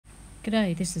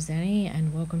G'day, this is Annie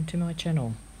and welcome to my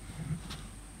channel.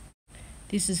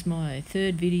 This is my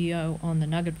third video on the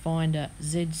Nugget Finder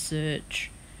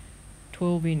Z-Search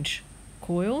 12-inch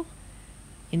coil.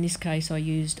 In this case I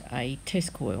used a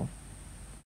test coil.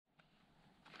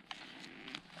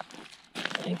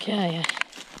 Okay,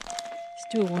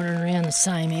 still wandering around the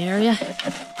same area.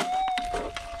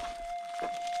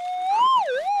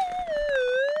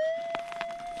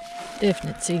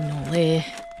 Definite signal there.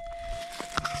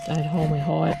 Don't hold my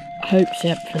high hopes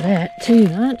up for that too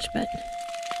much, but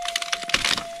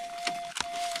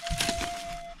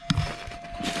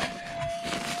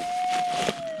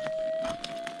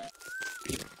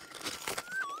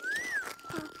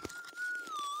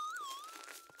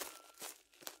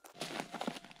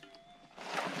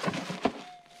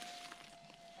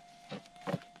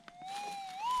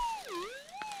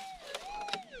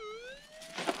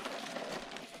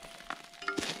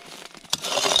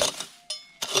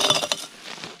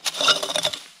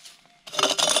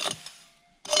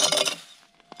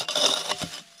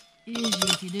usually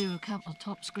if you do a couple of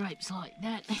top scrapes like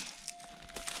that,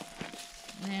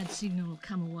 loud signal will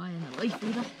come away in the leaf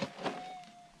litter.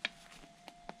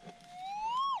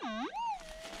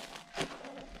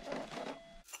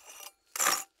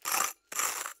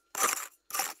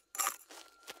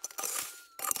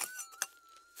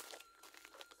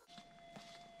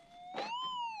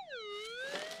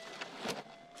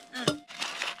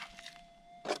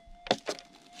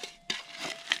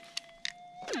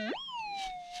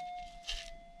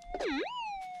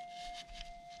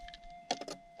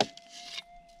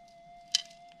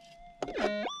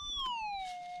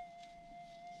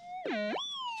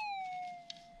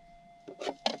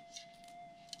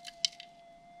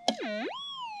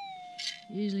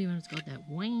 Usually when it's got that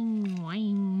wang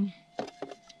wang,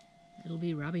 it'll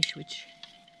be rubbish, which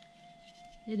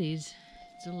it is.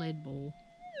 It's a lead ball.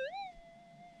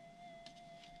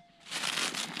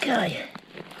 Okay.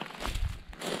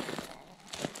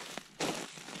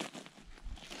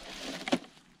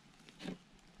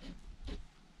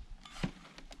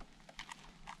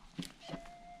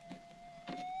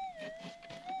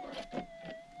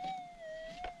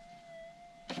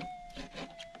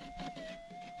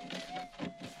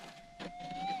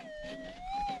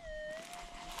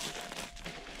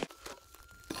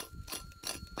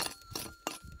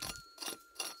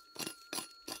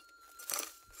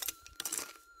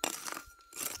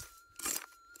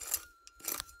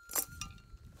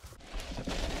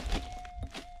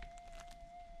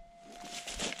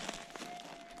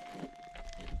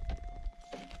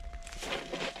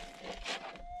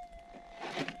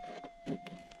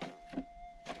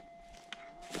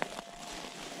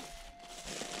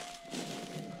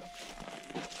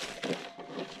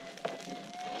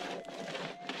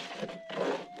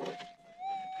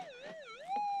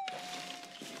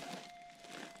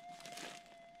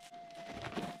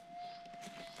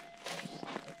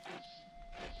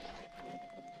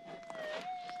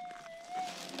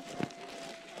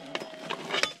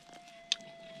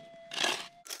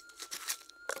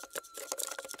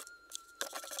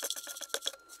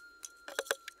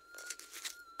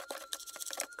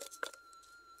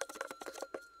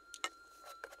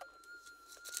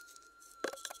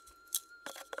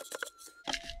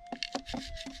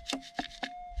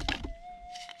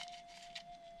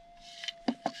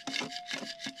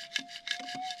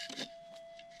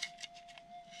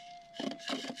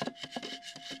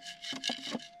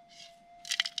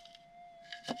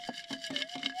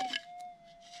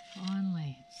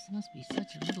 Finally, this must be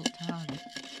such a little target.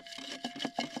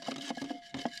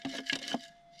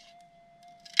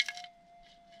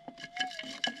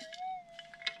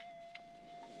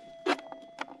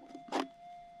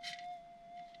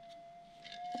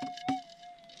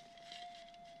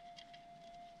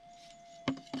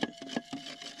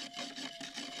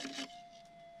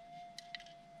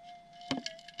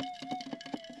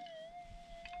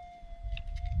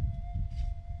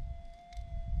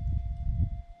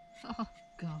 Oh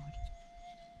God.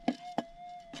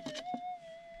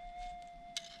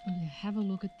 Will you have a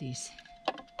look at this?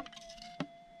 I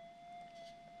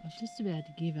was just about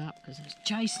to give up because I was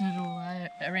chasing it all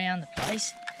around the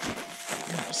place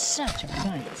and it was such a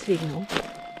faint signal.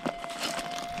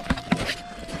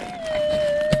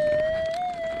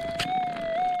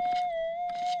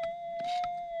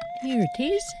 Here it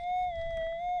is.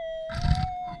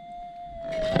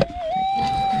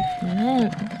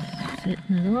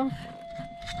 Setting it off.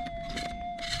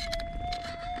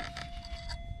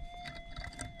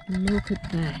 Look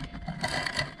at that.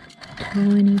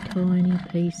 Tiny, tiny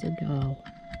piece of gold.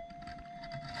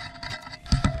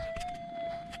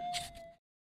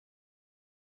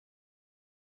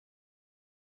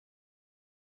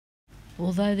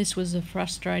 Although this was a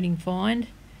frustrating find,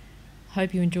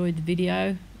 hope you enjoyed the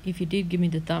video. If you did, give me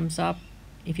the thumbs up.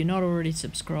 If you're not already a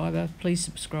subscriber, please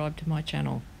subscribe to my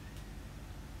channel.